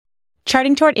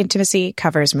Charting Toward Intimacy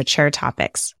covers mature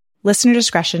topics. Listener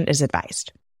discretion is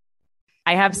advised.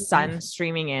 I have sun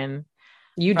streaming in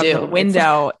from the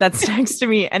window that's next to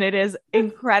me, and it is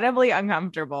incredibly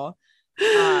uncomfortable.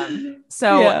 I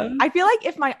feel like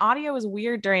if my audio is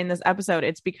weird during this episode,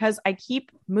 it's because I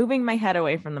keep moving my head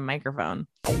away from the microphone.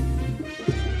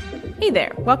 Hey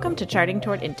there, welcome to Charting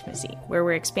Toward Intimacy, where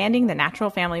we're expanding the natural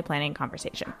family planning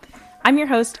conversation. I'm your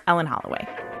host, Ellen Holloway.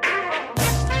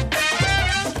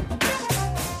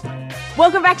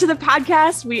 Welcome back to the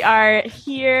podcast. We are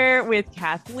here with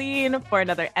Kathleen for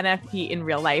another NFP in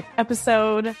Real Life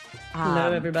episode.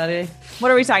 Hello, everybody. What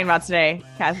are we talking about today,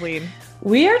 Kathleen?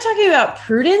 We are talking about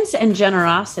prudence and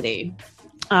generosity.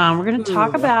 We're going to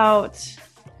talk about,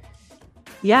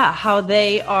 how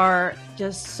they are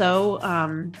just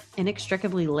so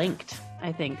inextricably linked.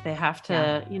 I think they have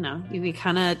to, we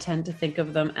kind of tend to think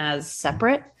of them as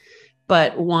separate,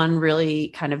 but one really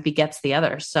kind of begets the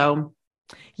other. So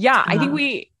I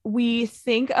think we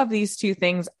think of these two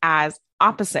things as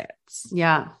opposites.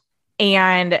 Yeah.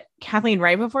 And Kathleen,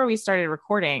 right before we started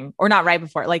recording, or not right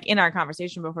before, like in our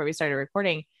conversation before we started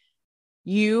recording,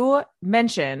 you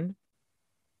mentioned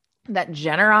that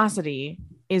generosity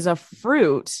is a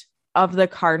fruit of the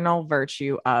cardinal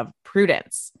virtue of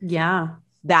prudence. Yeah.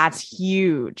 That's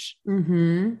huge.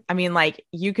 Mm-hmm. I mean, like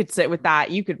you could sit with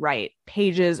that. You could write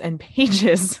pages and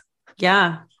pages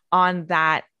on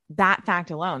that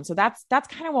fact alone. So that's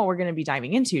kind of what we're going to be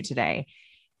diving into today,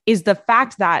 is the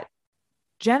fact that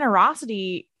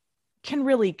generosity can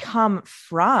really come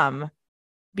from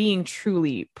being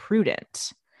truly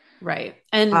prudent. Right.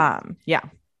 And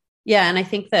and I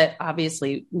think that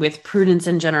obviously with prudence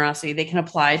and generosity, they can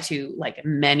apply to like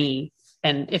many,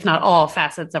 and if not all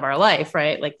facets of our life,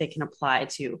 right? Like they can apply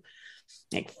to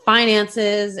like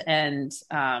finances and,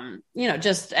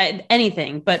 just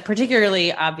anything, but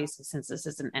particularly obviously since this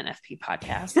is an NFP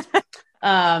podcast,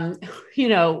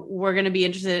 we're going to be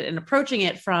interested in approaching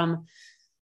it from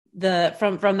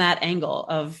that angle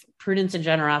of prudence and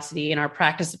generosity in our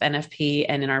practice of NFP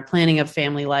and in our planning of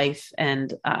family life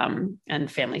and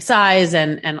family size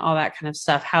and all that kind of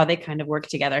stuff, how they kind of work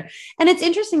together. And it's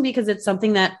interesting because it's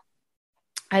something that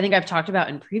I think I've talked about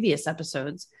in previous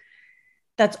episodes.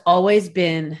 That's always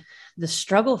been the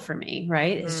struggle for me,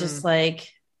 right? It's just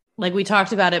like we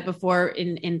talked about it before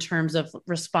in terms of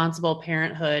responsible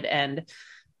parenthood and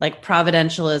like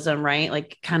providentialism, right?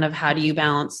 Like kind of how do you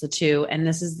balance the two? And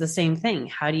this is the same thing.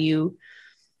 How do you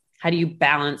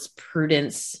balance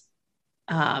prudence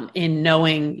in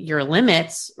knowing your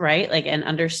limits, right? Like, and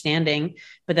understanding,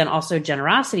 but then also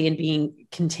generosity and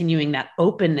continuing that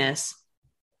openness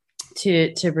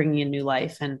to bringing in new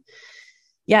life. And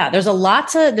there's a lot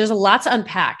to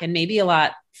unpack, and maybe a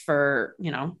lot for,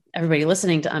 everybody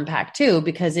listening to unpack too,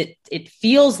 because it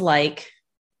feels like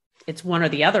it's one or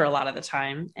the other a lot of the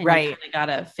time. And right. You got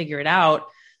to figure it out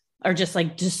or just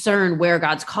like discern where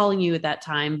God's calling you at that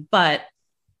time. But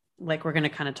like, we're going to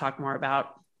kind of talk more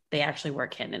about, they actually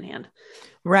work hand in hand.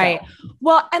 Right. So.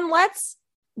 Well, and let's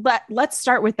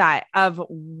start with that of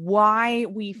why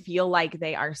we feel like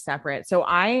they are separate. So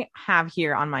I have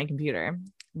here on my computer,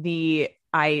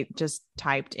 I just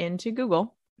typed into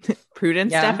Google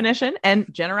prudence definition and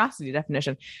generosity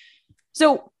definition.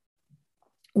 So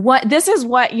this is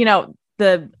what,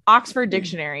 the Oxford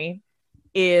Dictionary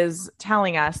is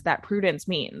telling us that prudence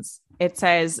means. It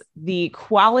says the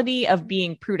quality of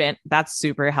being prudent. That's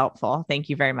super helpful. Thank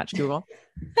you very much, Google.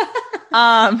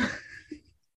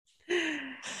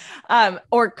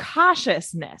 Or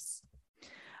cautiousness.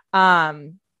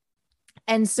 And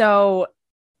so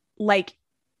like,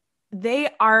 they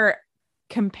are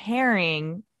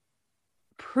comparing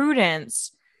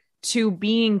prudence to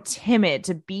being timid,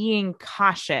 to being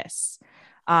cautious,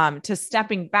 to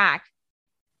stepping back.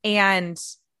 And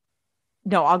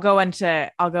no, I'll go into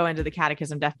the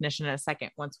catechism definition in a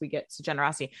second once we get to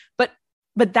generosity. But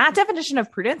that definition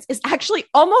of prudence is actually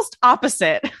almost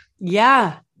opposite.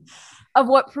 Yeah. Of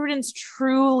what prudence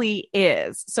truly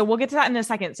is. So we'll get to that in a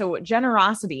second. So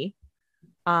generosity,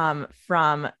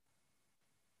 from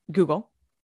Google.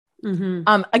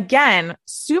 Mm-hmm. Again,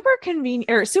 super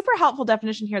convenient or super helpful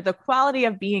definition here. The quality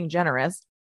of being generous.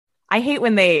 I hate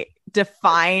when they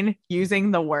define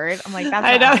using the word. I'm like, that's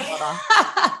I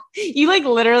know. You like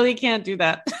literally can't do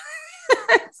that.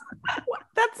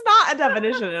 That's not a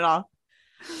definition at all.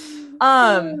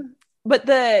 But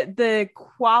the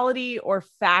quality or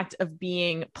fact of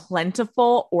being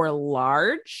plentiful or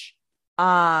large,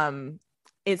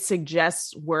 it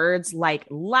suggests words like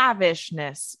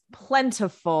lavishness,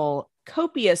 plentiful,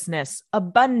 copiousness,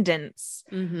 abundance,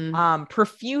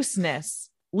 profuseness,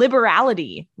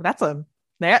 liberality. That's a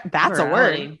That's a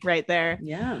word Liberality. right there.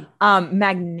 Yeah.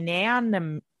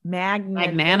 Magnanimous.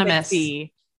 Magnanimous.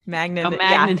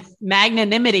 Yeah,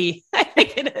 Magnanimity. I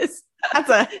think it is. that's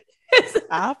a that's a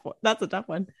tough one. That's a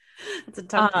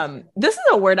tough one. This is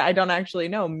a word I don't actually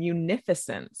know.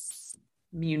 Munificence.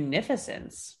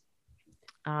 Munificence.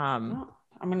 I'm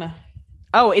gonna.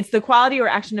 Oh, it's the quality or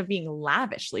action of being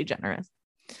lavishly generous.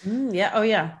 Yeah. Oh,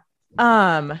 yeah.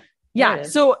 Yeah.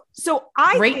 So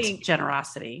I great think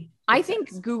generosity. I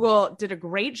think Google did a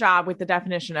great job with the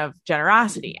definition of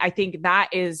generosity. I think that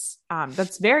is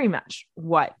that's very much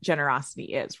what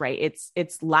generosity is, right?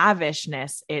 It's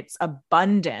lavishness, it's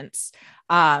abundance.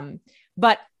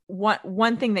 But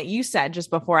one thing that you said just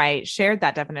before I shared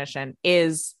that definition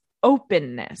is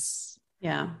openness.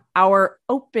 Yeah. Our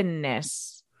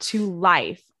openness to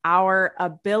life, our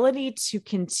ability to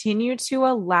continue to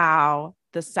allow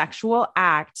the sexual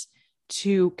act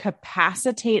to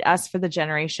capacitate us for the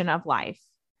generation of life.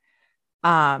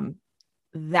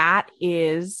 That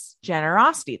is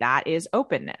generosity. That is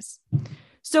openness.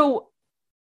 So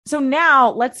now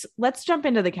let's jump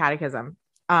into the catechism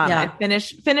and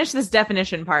finish this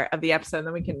definition part of the episode.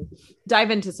 Then we can dive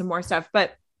into some more stuff.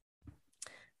 But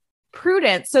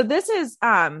prudence. So this is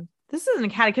in a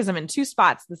catechism in two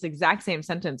spots, this exact same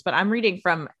sentence, but I'm reading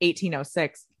from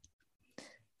 1806.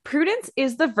 Prudence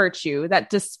is the virtue that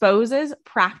disposes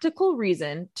practical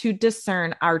reason to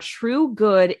discern our true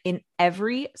good in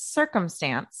every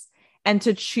circumstance and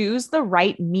to choose the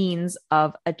right means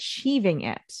of achieving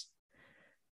it.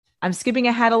 I'm skipping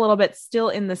ahead a little bit, still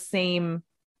in the same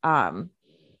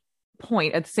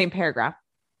point at the same paragraph.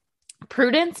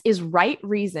 Prudence is right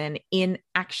reason in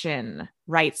action,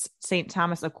 writes St.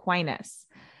 Thomas Aquinas.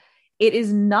 It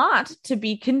is not to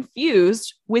be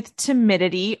confused with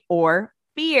timidity or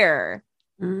fear,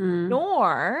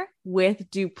 nor with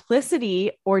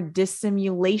duplicity or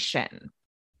dissimulation.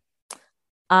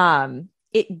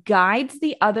 It guides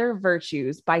the other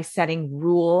virtues by setting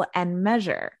rule and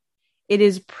measure. It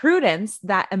is prudence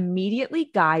that immediately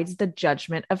guides the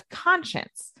judgment of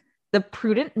conscience. The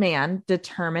prudent man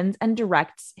determines and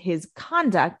directs his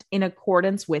conduct in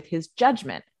accordance with his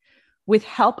judgment. With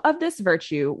help of this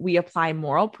virtue, we apply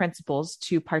moral principles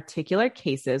to particular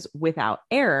cases without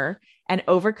error and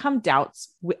overcome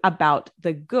doubts about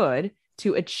the good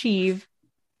to achieve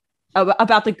and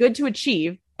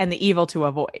the evil to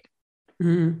avoid.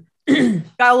 Got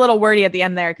a little wordy at the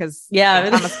end there because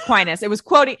Thomas Aquinas. It was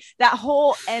quoting, that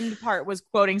whole end part was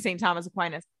quoting St. Thomas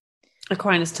Aquinas.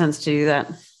 Aquinas tends to do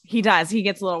that. He does. He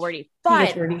gets a little wordy.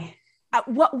 But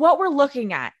what we're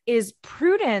looking at is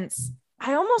prudence.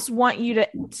 I almost want you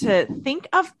to think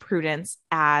of prudence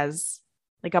as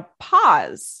like a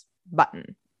pause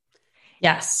button.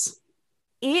 Yes.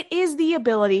 It is the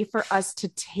ability for us to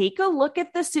take a look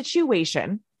at the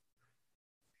situation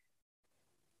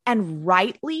and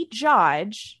rightly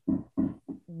judge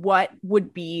what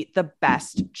would be the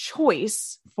best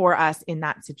choice for us in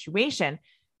that situation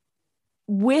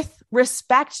with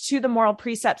respect to the moral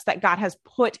precepts that God has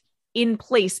put in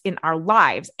place in our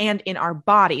lives and in our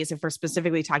bodies, if we're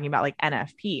specifically talking about like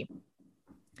NFP.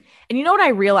 And you know what I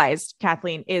realized,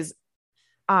 Kathleen, is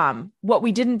what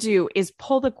we didn't do is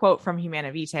pull the quote from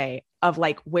Humanae Vitae of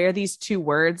like where these two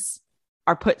words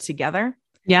are put together.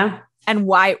 Yeah. And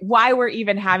why we're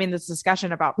even having this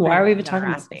discussion about why are we even talking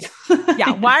about this?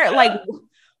 Yeah.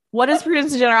 What does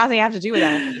prudence and generosity have to do with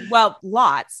that? Well,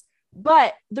 lots.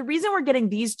 But the reason we're getting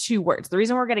these two words, the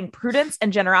reason we're getting prudence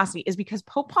and generosity is because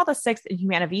Pope Paul VI in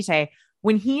Humanae Vitae,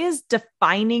 when he is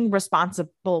defining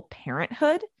responsible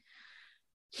parenthood,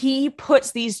 he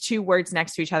puts these two words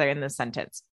next to each other in this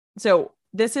sentence. So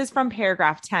this is from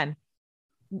paragraph 10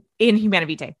 in Humanae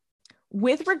Vitae.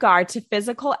 With regard to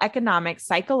physical, economic,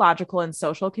 psychological, and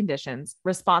social conditions,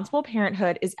 responsible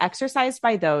parenthood is exercised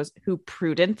by those who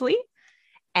prudently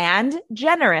and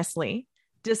generously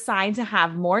decide to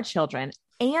have more children,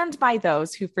 and by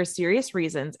those who, for serious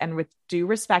reasons and with due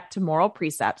respect to moral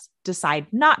precepts, decide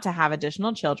not to have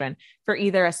additional children for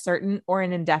either a certain or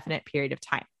an indefinite period of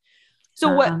time.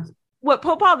 So what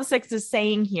Pope Paul VI is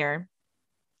saying here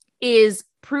is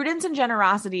prudence and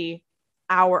generosity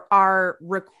are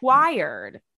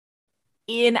required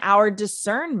in our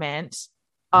discernment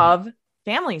of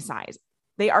family size.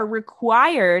 They are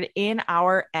required in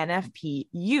our NFP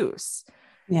use.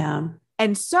 Yeah.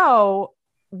 And so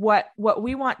what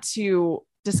we want to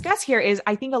discuss here is,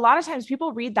 I think a lot of times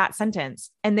people read that sentence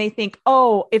and they think,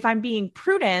 oh, if I'm being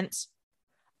prudent,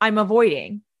 I'm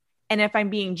avoiding. And if I'm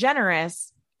being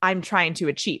generous, I'm trying to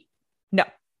achieve. No.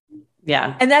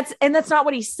 Yeah. And that's not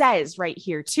what he says right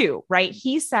here too, right?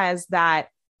 He says that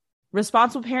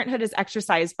responsible parenthood is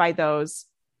exercised by those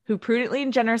who prudently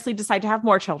and generously decide to have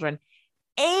more children,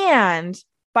 and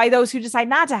by those who decide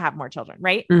not to have more children,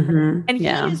 right? Mm-hmm. And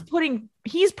Yeah. he's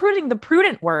putting the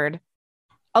prudent word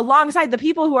alongside the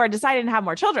people who are deciding to have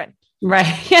more children. Right.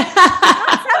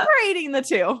 Not separating the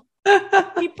two.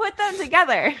 He put them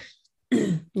together.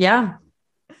 Yeah.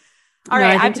 All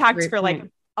right. I've talked for like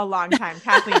a long time.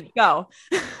 Kathleen, go.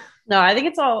 No, I think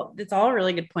it's all a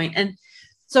really good point. And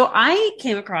so I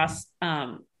came across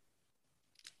a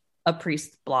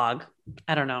priest blog.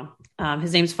 I don't know.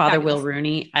 His name's Father Will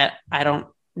Rooney. I don't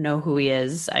know who he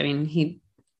is. I mean,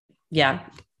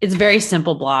 it's a very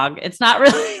simple blog. It's not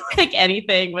really like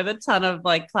anything with a ton of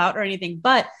like clout or anything,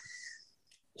 but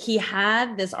he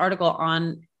had this article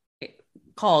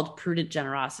called Prudent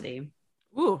Generosity.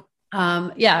 Ooh.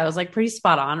 It was like pretty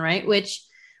spot on, right? Which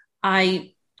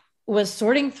I was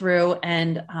sorting through,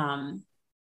 and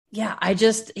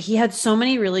he had so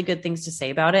many really good things to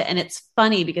say about it. And it's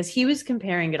funny because he was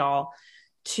comparing it all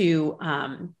to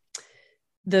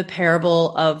the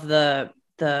parable of the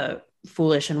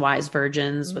foolish and wise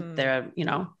virgins with their,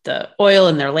 the oil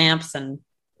in their lamps and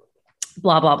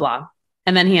blah, blah, blah.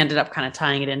 And then he ended up kind of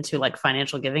tying it into like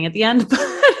financial giving at the end.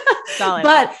 Solid.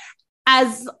 But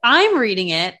as I'm reading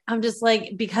it, I'm just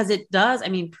like, because it does, I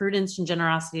mean, prudence and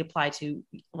generosity apply to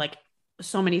like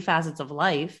so many facets of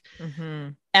life. Mm-hmm.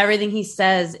 Everything he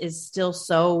says is still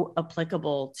so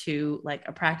applicable to like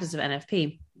a practice of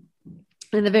NFP.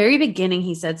 In the very beginning,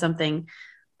 he said something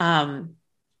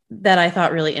that I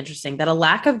thought really interesting, that a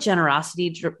lack of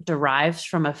generosity derives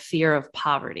from a fear of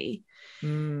poverty.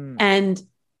 And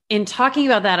in talking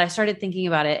about that, I started thinking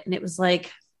about it, and it was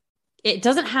like, it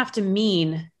doesn't have to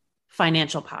mean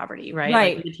financial poverty, right?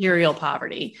 Like material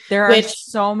poverty. There are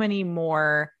so many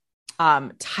more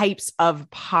types of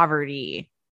poverty.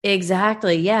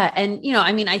 Exactly. Yeah. And,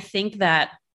 I mean, I think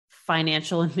that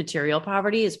financial and material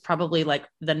poverty is probably like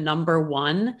the number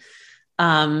one,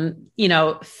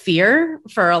 fear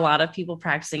for a lot of people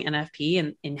practicing NFP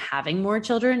and in having more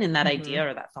children. And that idea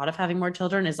or that thought of having more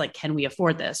children is like, can we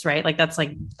afford this? Right? Like that's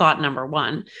like thought number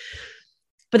one.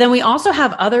 But then we also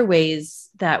have other ways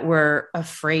that we're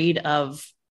afraid of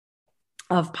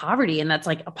poverty. And that's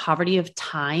like a poverty of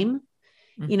time,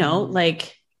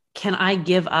 like, can I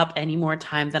give up any more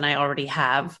time than I already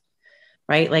have?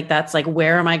 Right. Like, that's like,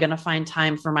 where am I going to find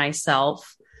time for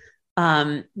myself?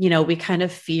 We kind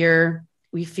of fear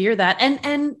that,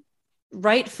 and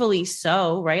rightfully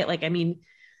so. Right. Like, I mean,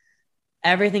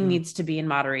 everything needs to be in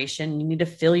moderation. You need to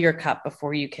fill your cup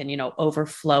before you can,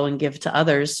 overflow and give to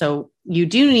others. So you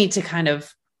do need to kind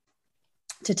of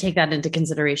to take that into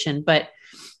consideration. But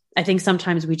I think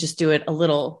sometimes we just do it a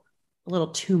little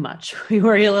too much. We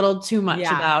worry a little too much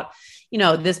about,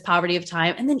 this poverty of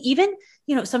time. And then even,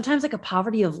 sometimes like a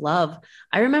poverty of love.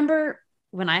 I remember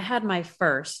when I had my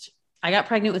first, I got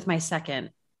pregnant with my second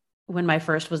when my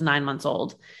first was 9 months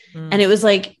old. And it was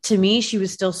like, to me, she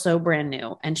was still so brand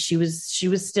new, and she was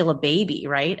still a baby.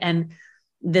 Right. And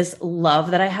this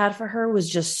love that I had for her was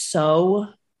just so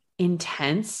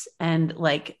intense and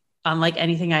like unlike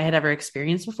anything I had ever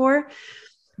experienced before,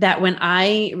 that when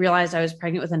I realized I was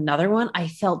pregnant with another one, I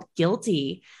felt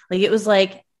guilty. Like, it was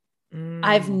like,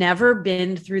 I've never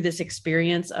been through this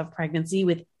experience of pregnancy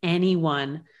with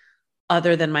anyone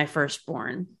other than my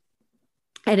firstborn.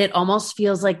 And it almost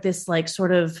feels like this, like,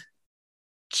 sort of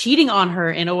cheating on her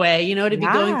in a way, to be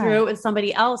going through it with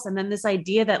somebody else. And then this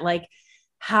idea that, like,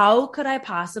 how could I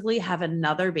possibly have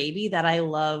another baby that I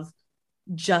love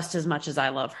just as much as I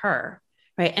love her?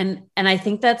 Right. And I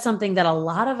think that's something that a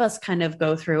lot of us kind of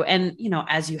go through. And,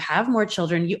 as you have more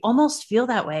children, you almost feel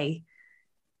that way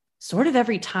sort of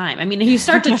every time. I mean, you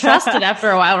start to trust it after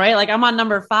a while, right? Like, I'm on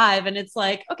number 5, and it's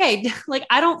like, okay, like,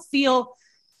 I don't feel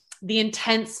the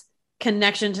intense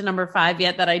connection to number 5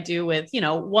 yet that I do with,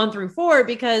 1 through 4,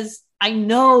 because I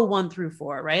know 1 through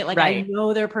 4, right? Like, I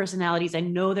know their personalities, I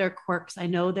know their quirks, I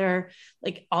know their,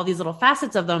 like, all these little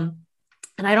facets of them.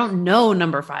 And I don't know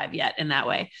number 5 yet in that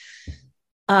way.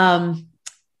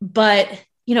 But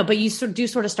you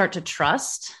sort of start to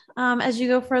trust, as you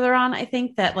go further on. I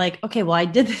think that, like, okay, well, I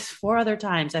did this 4 other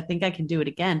times, I think I can do it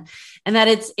again. And that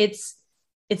it's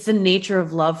the nature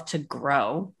of love to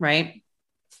grow. Right.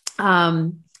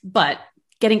 But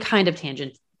getting kind of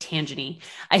tangent-y,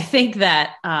 I think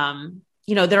that,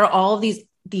 there are all of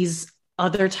these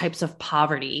other types of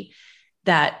poverty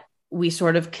that we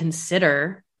sort of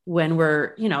consider when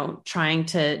we're, trying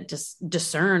to just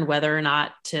discern whether or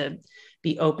not to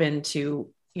be open to,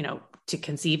 to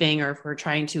conceiving, or if we're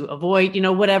trying to avoid,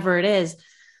 whatever it is,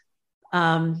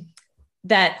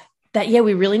 that,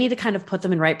 we really need to kind of put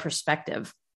them in right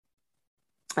perspective.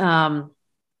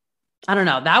 I don't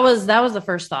know. That was the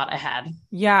first thought I had.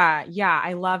 Yeah. Yeah.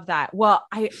 I love that. Well,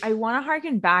 I want to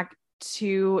harken back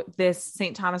to this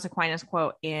St. Thomas Aquinas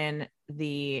quote in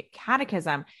the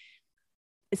Catechism,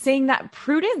 saying that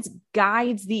prudence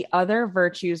guides the other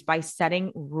virtues by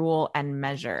setting rule and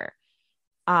measure.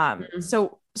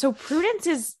 So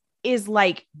prudence is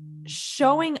like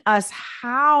showing us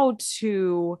how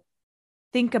to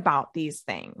think about these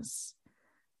things.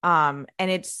 And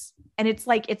it's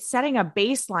like, it's setting a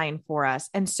baseline for us.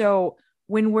 And so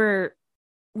when we're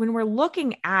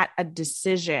looking at a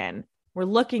decision, we're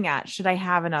looking at, should I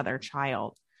have another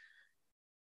child?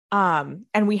 And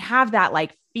we have that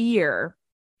like fear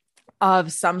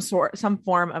of some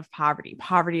form of poverty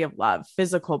of love,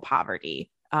 physical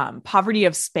poverty, poverty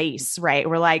of space, right?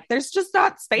 We're like, there's just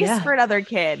not space for another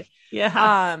kid.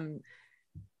 Yeah.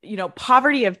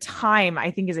 Poverty of time,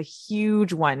 I think, is a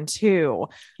huge one too.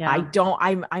 Yeah.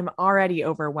 I'm already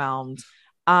overwhelmed.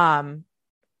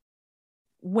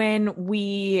 When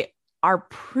we are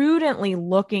prudently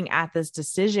looking at this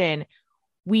decision,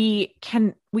 we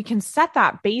can set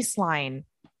that baseline,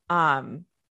 of,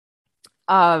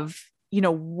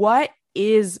 what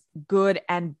is good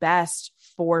and best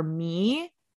for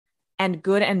me and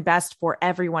good and best for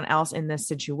everyone else in this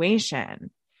situation.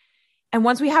 And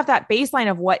once we have that baseline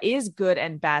of what is good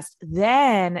and best,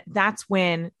 then that's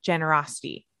when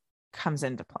generosity comes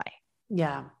into play.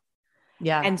 Yeah.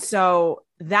 Yeah. And so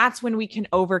that's when we can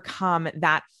overcome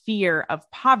that fear of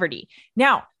poverty.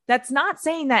 Now, that's not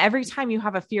saying that every time you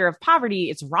have a fear of poverty,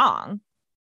 it's wrong.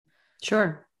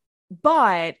 Sure.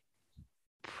 But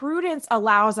prudence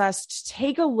allows us to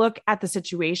take a look at the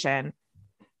situation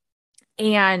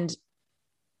and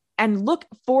look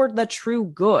for the true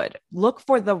good. Look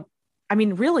for the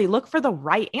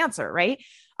right answer, right?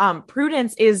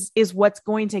 Prudence is what's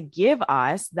going to give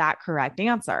us that correct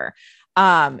answer.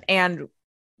 And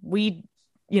we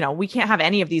can't have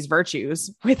any of these virtues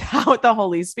without the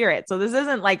Holy Spirit. So this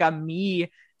isn't like a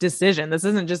me decision. This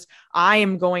isn't just, I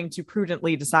am going to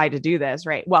prudently decide to do this,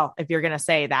 right? Well, if you're going to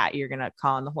say that, you're going to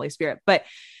call on the Holy Spirit, but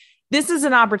this is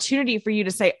an opportunity for you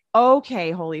to say, okay,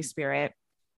 Holy Spirit,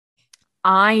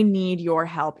 I need your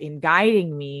help in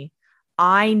guiding me.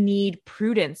 I need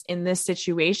prudence in this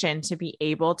situation to be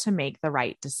able to make the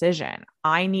right decision.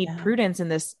 I need prudence in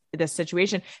this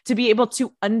situation to be able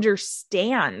to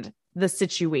understand the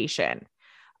situation.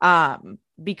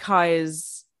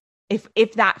 Because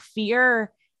if that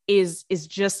fear is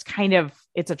just kind of,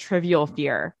 it's a trivial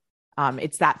fear.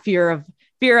 It's that fear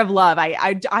of love.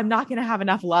 I'm not going to have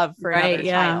enough love for another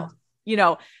child.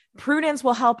 Prudence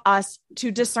will help us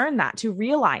to discern that, to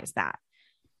realize that.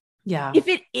 Yeah. If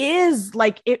it is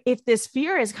like, if this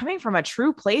fear is coming from a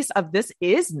true place of, this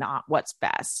is not what's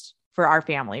best for our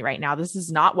family right now. This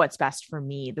is not what's best for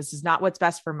me. This is not what's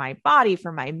best for my body,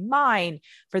 for my mind,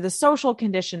 for the social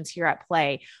conditions here at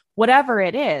play, whatever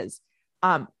it is.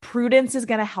 Prudence is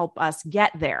going to help us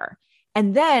get there.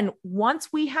 And then once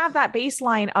we have that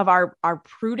baseline of our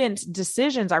prudent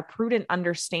decisions, our prudent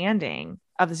understanding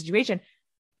of the situation,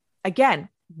 again,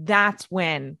 that's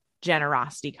when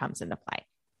generosity comes into play.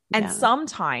 And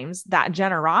sometimes that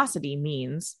generosity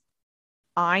means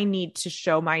I need to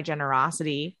show my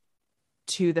generosity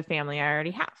to the family I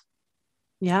already have.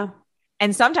 Yeah.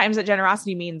 And sometimes that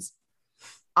generosity means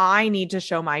I need to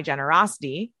show my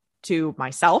generosity to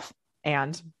myself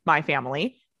and my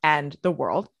family and the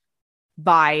world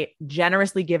by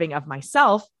generously giving of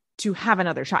myself to have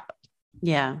another child.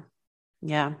 Yeah.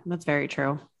 Yeah. That's very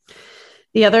true.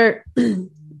 The other,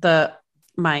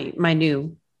 my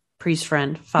new priest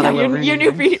friend, Father Wilburn. Your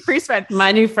new priest friend.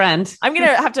 My new friend. I'm going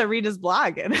to have to read his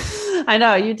blog. I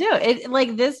know you do. It,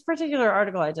 like this particular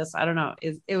article, I don't know.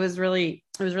 It was really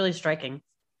striking.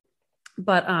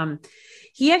 But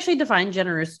he actually defined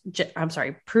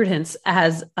prudence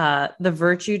as the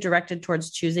virtue directed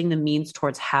towards choosing the means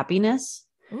towards happiness.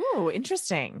 Ooh,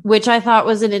 interesting. Which I thought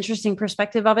was an interesting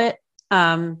perspective of it.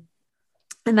 And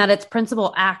that its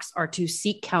principal acts are to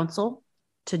seek counsel,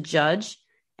 to judge,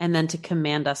 and then to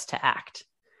command us to act.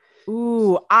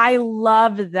 Ooh, I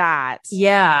love that.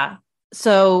 Yeah.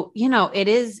 So,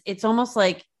 it's almost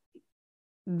like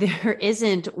there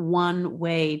isn't one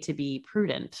way to be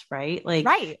prudent, right? Like,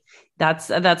 right. That's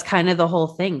kind of the whole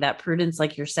thing. That prudence,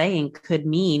 like you're saying, could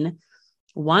mean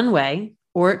one way,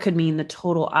 or it could mean the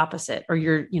total opposite, or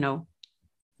your,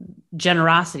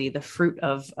 generosity, the fruit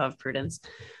of prudence,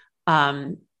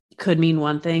 could mean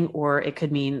one thing, or it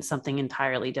could mean something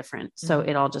entirely different. So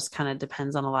it all just kind of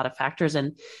depends on a lot of factors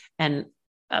and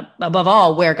above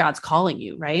all, where God's calling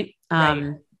you, right?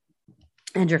 And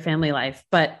your family life.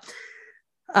 But,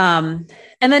 and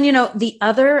then, the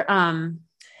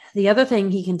the other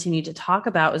thing he continued to talk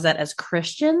about was that as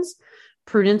Christians,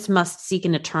 prudence must seek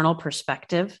an eternal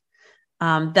perspective,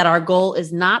 that our goal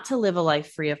is not to live a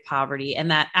life free of poverty,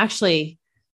 and that actually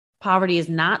poverty is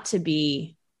not to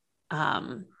be,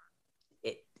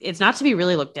 it's not to be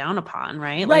really looked down upon,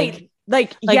 right?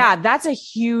 Like, yeah, that's a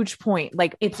huge point.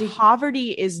 Like,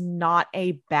 poverty is not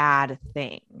a bad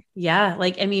thing. Yeah.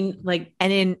 Like, I mean, like,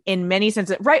 and in many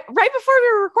senses, right before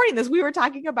we were recording this, we were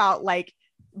talking about like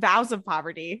vows of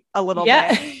poverty a little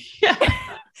bit. Yeah.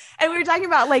 And we were talking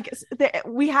about like,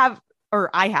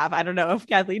 I don't know if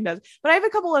Kathleen does, but I have a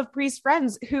couple of priest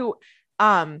friends who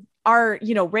are,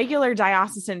 regular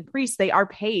diocesan priests. They are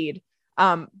paid,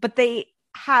 but they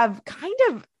have kind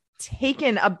of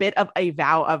taken a bit of a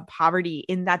vow of poverty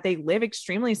in that they live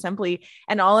extremely simply,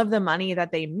 and all of the money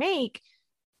that they make,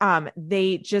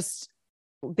 they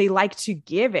like to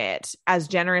give it as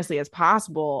generously as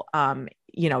possible,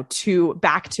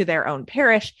 back to their own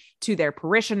parish, to their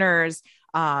parishioners,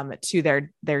 to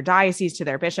their diocese, to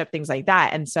their bishop, things like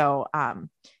that. And so,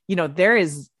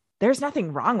 there's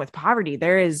nothing wrong with poverty.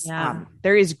 There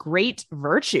is great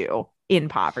virtue in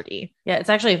poverty. Yeah. It's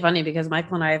actually funny because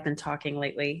Michael and I have been talking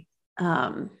lately,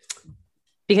 because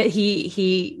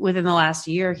he within the last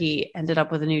year, he ended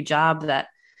up with a new job that,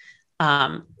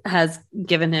 has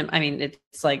given him, I mean,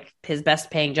 it's like his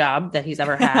best paying job that he's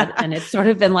ever had. And it's sort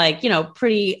of been like,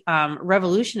 pretty,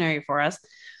 revolutionary for us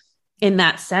in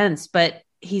that sense, but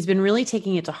he's been really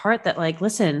taking it to heart that like,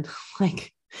 listen,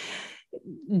 like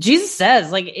Jesus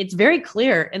says, like, it's very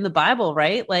clear in the Bible,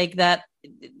 right? Like that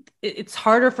it's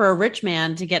harder for a rich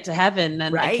man to get to heaven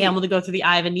than a camel to go through the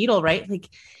eye of a needle. Right. Like,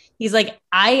 he's like,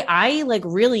 I like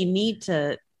really need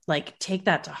to like take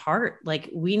that to heart. Like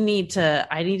I need to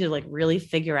like really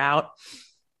figure out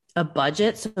a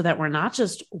budget so that we're not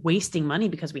just wasting money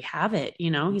because we have it,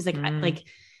 he's like, like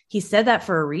he said that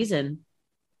for a reason,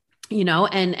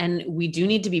 and we do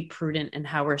need to be prudent in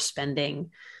how we're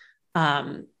spending.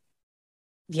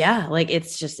 Yeah, like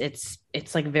it's just,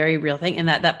 it's like a very real thing. And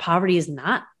that poverty is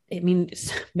not, I mean,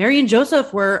 Mary and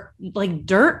Joseph were like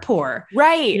dirt poor,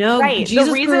 right? Right. Jesus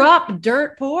grew up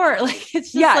dirt poor. Like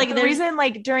it's just like the reason,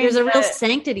 like there's a real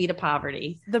sanctity to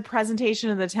poverty. The presentation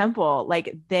of the temple,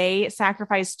 like they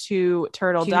sacrificed two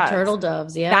turtle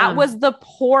doves. Yeah, that was the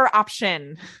poor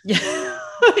option.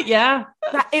 Yeah,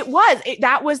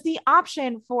 that was the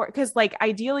option for, because like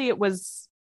ideally it was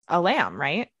a lamb,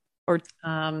 right? Or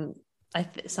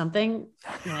something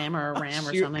lamb or a ram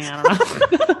or something. I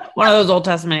don't know. One of those Old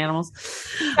Testament animals.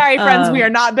 Sorry, friends. We are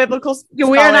not biblical scholars.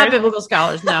 We are not biblical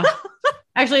scholars. No,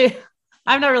 actually,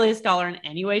 I'm not really a scholar in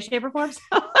any way, shape, or form. So.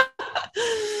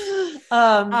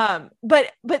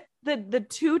 But the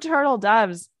two turtle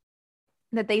doves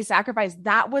that they sacrificed,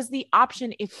 that was the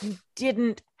option if you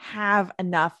didn't have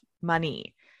enough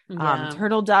money.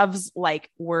 Turtle doves like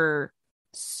were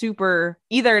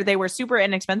either they were super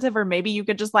inexpensive, or maybe you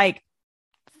could just like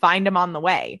find them on the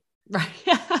way. Right.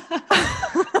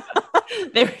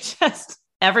 They were just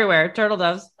everywhere, turtle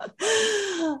doves.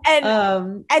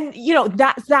 And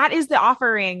that is the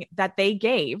offering that they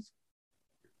gave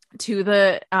to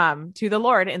the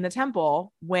Lord in the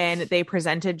temple when they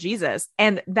presented Jesus.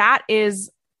 And that is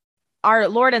our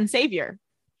Lord and Savior.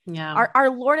 Yeah. Our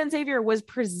Lord and Savior was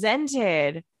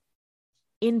presented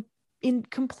in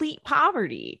complete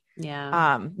poverty.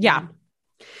 Yeah. Yeah.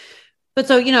 But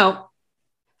so,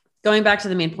 going back to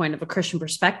the main point of a Christian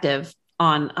perspective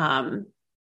on,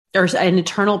 or an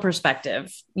eternal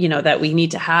perspective, that we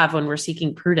need to have when we're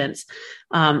seeking prudence,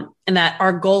 and that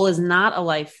our goal is not a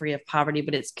life free of poverty,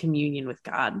 but it's communion with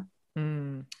God.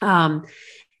 And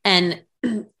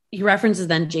he references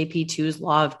then JP2's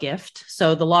law of gift.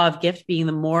 So the law of gift being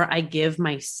the more I give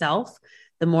myself,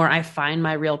 the more I find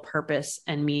my real purpose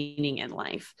and meaning in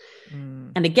life.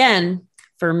 And again,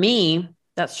 for me,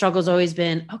 that struggle's always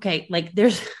been, okay, like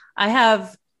I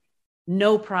have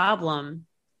no problem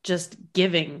just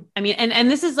giving. I mean, and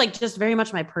this is like just very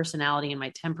much my personality and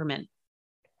my temperament.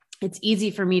 It's easy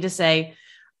for me to say,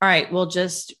 all right, well,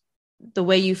 just the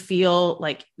way you feel,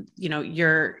 like,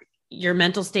 your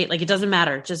mental state, like, it doesn't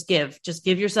matter. Just give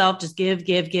yourself, just give.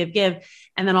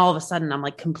 And then all of a sudden I'm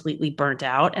like completely burnt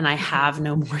out and I have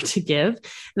no more to give. And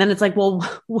then it's like, well,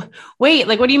 wait,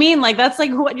 like, what do you mean? Like, that's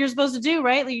like what you're supposed to do,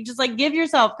 right? Like, you just like give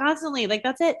yourself constantly, like,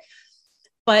 that's it.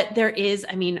 But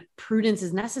prudence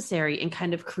is necessary in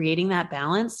kind of creating that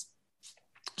balance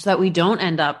so that we don't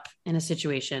end up in a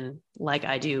situation like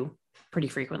I do pretty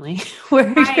frequently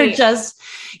where you're just,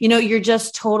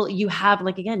 you have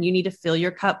like, again, you need to fill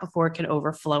your cup before it can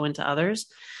overflow into others.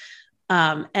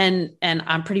 And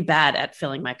I'm pretty bad at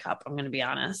filling my cup, I'm going to be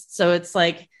honest. So it's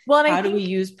like, how do we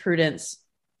use prudence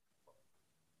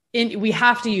we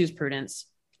have to use prudence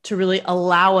to really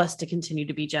allow us to continue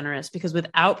to be generous, because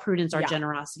without prudence, our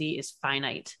generosity is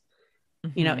finite.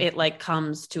 You know, it like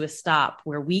comes to a stop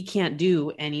where we can't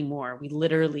do anymore.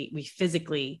 We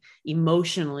physically,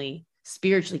 emotionally,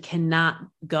 spiritually cannot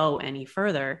go any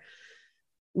further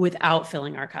without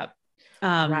filling our cup.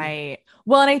 Right.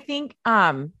 Well, and I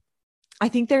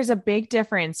think there's a big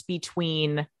difference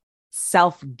between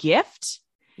self-gift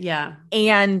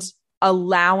and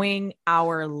allowing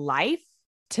our life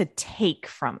to take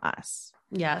from us.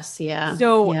 Yes. Yeah.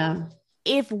 So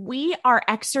if we are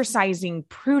exercising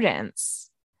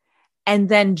prudence and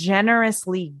then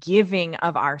generously giving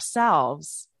of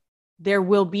ourselves, there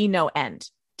will be no end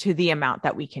to the amount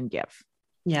that we can give.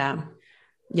 Yeah.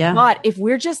 Yeah. But if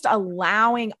we're just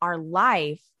allowing our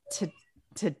life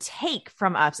to take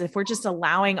from us, if we're just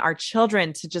allowing our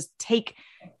children to just take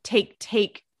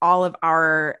all of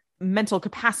our mental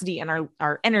capacity and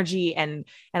our energy and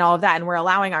all of that, and we're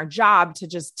allowing our job to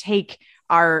just take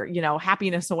our,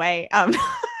 happiness away.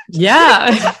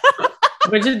 Yeah.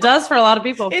 Which it does for a lot of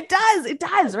people. It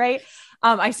does. Right.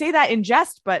 I say that in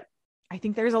jest, but I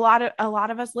think there's a lot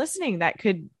of us listening that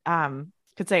could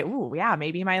say, "Ooh, yeah,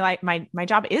 maybe my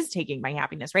job is taking my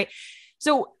happiness." Right.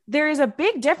 So there is a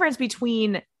big difference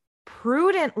between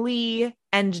prudently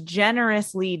and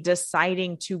generously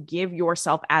deciding to give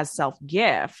yourself as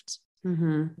self-gift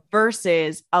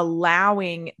versus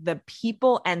allowing the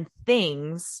people and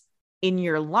things in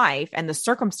your life and the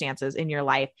circumstances in your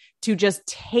life to just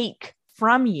take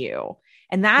from you.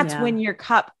 And that's when your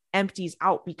cup empties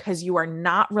out, because you are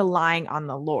not relying on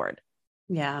the Lord.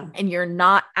 Yeah. And you're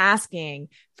not asking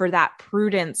for that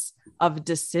prudence of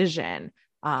decision.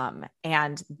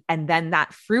 And then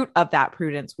that fruit of that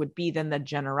prudence would be then the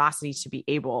generosity to be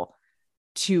able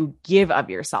to give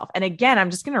of yourself. And again, I'm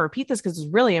just going to repeat this because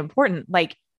it's really important.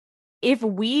 Like, if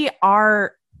we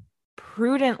are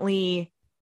prudently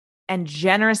and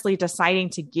generously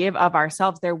deciding to give of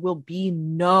ourselves, there will be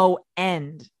no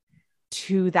end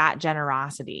to that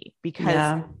generosity,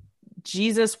 because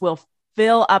Jesus will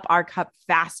fill up our cup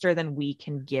faster than we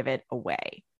can give it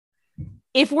away.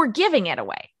 If we're giving it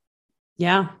away.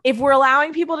 Yeah. If we're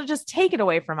allowing people to just take it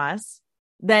away from us,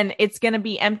 then it's going to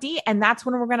be empty. And that's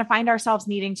when we're going to find ourselves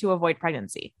needing to avoid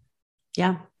pregnancy.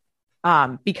 Yeah.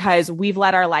 Because we've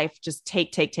let our life just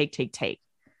take.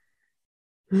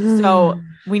 So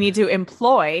we need to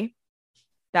employ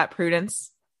that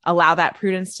prudence, allow that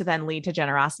prudence to then lead to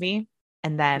generosity.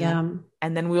 And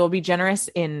then we will be generous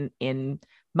in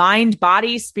mind,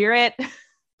 body, spirit.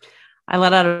 I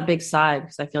let out a big sigh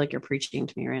because I feel like you're preaching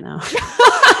to me right now.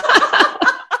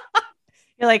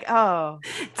 You're like, oh,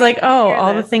 it's like,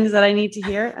 all the things that I need to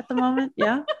hear at the moment.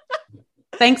 Yeah.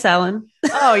 Thanks, Ellen.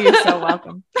 Oh, you're so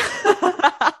welcome. All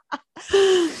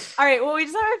right. Well, we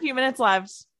just have a few minutes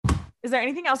left. Is there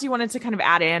anything else you wanted to kind of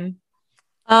add in?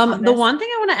 The one thing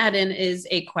I want to add in is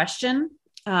a question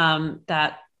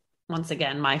that, once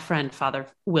again, my friend, Father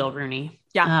Will Rooney,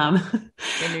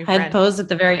 had posed at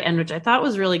the very end, which I thought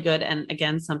was really good. And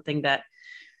again, something that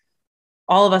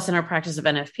all of us in our practice of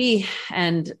NFP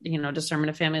and, discernment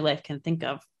of family life can think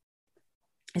of,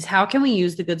 is how can we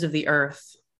use the goods of the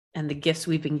earth and the gifts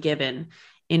we've been given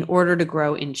in order to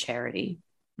grow in charity?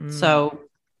 So,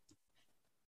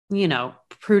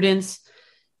 prudence,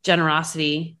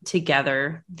 generosity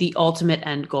together, the ultimate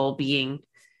end goal being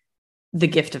the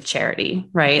gift of charity,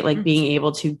 right? Like being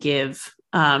able to give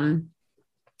and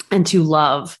to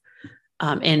love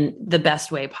in the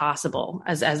best way possible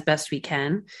as best we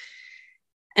can.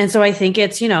 And so I think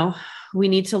it's, we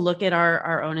need to look at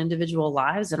our own individual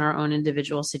lives and our own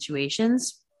individual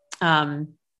situations. And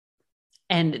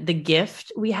the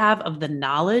gift we have of the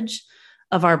knowledge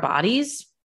of our bodies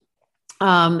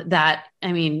that,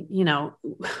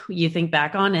 you think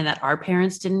back on, and that our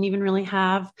parents didn't even really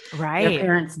have, right? Their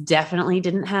parents definitely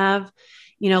didn't have,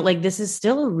 this is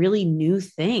still a really new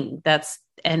thing. That's,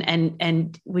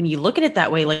 and when you look at it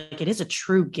that way, like it is a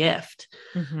true gift.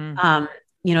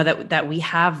 That we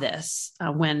have this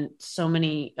when so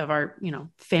many of our,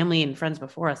 family and friends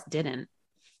before us didn't.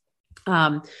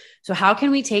 So how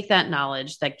can we take that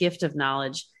knowledge, that gift of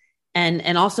knowledge,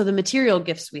 and also the material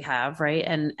gifts we have, right?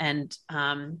 And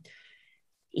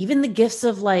even the gifts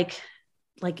of like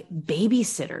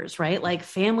babysitters, right? Like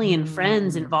family and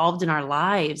friends involved in our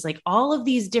lives, like all of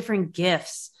these different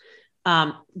gifts,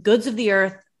 goods of the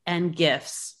earth and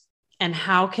gifts, and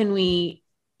how can we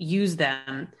use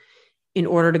them in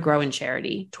order to grow in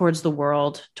charity towards the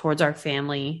world, towards our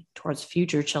family, towards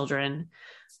future children.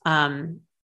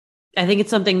 I think it's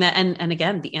something that, and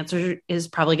again, the answer is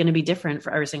probably going to be different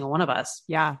for every single one of us.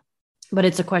 Yeah. But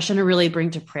it's a question to really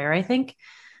bring to prayer, I think.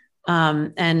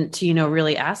 And to,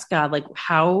 really ask God, like,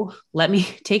 let me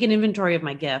take an inventory of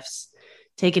my gifts,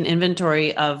 take an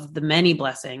inventory of the many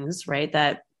blessings, right,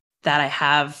 that I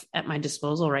have at my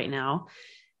disposal right now.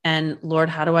 And Lord,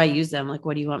 how do I use them? Like,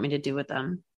 what do you want me to do with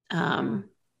them?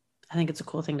 I think it's a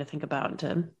cool thing to think about and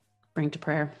to bring to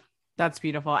prayer. That's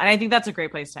beautiful. And I think that's a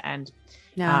great place to end.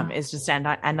 Yeah. Is just end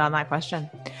on that question.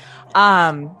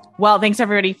 Well, thanks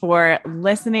everybody for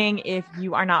listening. If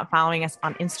you are not following us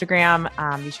on Instagram,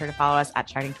 be sure to follow us at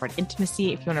Charting Toward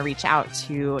Intimacy. If you want to reach out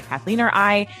to Kathleen or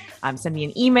I, send me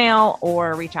an email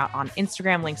or reach out on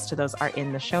Instagram. Links to those are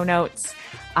in the show notes.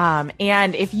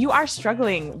 And if you are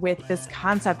struggling with this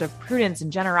concept of prudence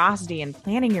and generosity and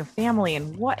planning your family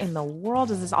and what in the world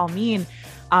does this all mean?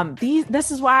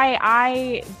 This is why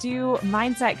I do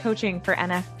mindset coaching for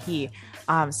NFP.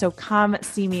 So come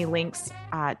see me. Links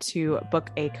to book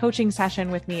a coaching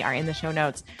session with me are in the show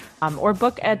notes, or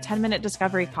book a 10-minute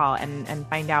discovery call and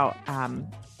find out,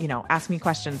 ask me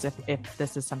questions if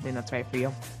this is something that's right for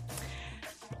you.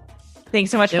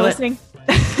 Thanks so much for listening.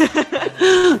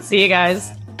 See you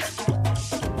guys.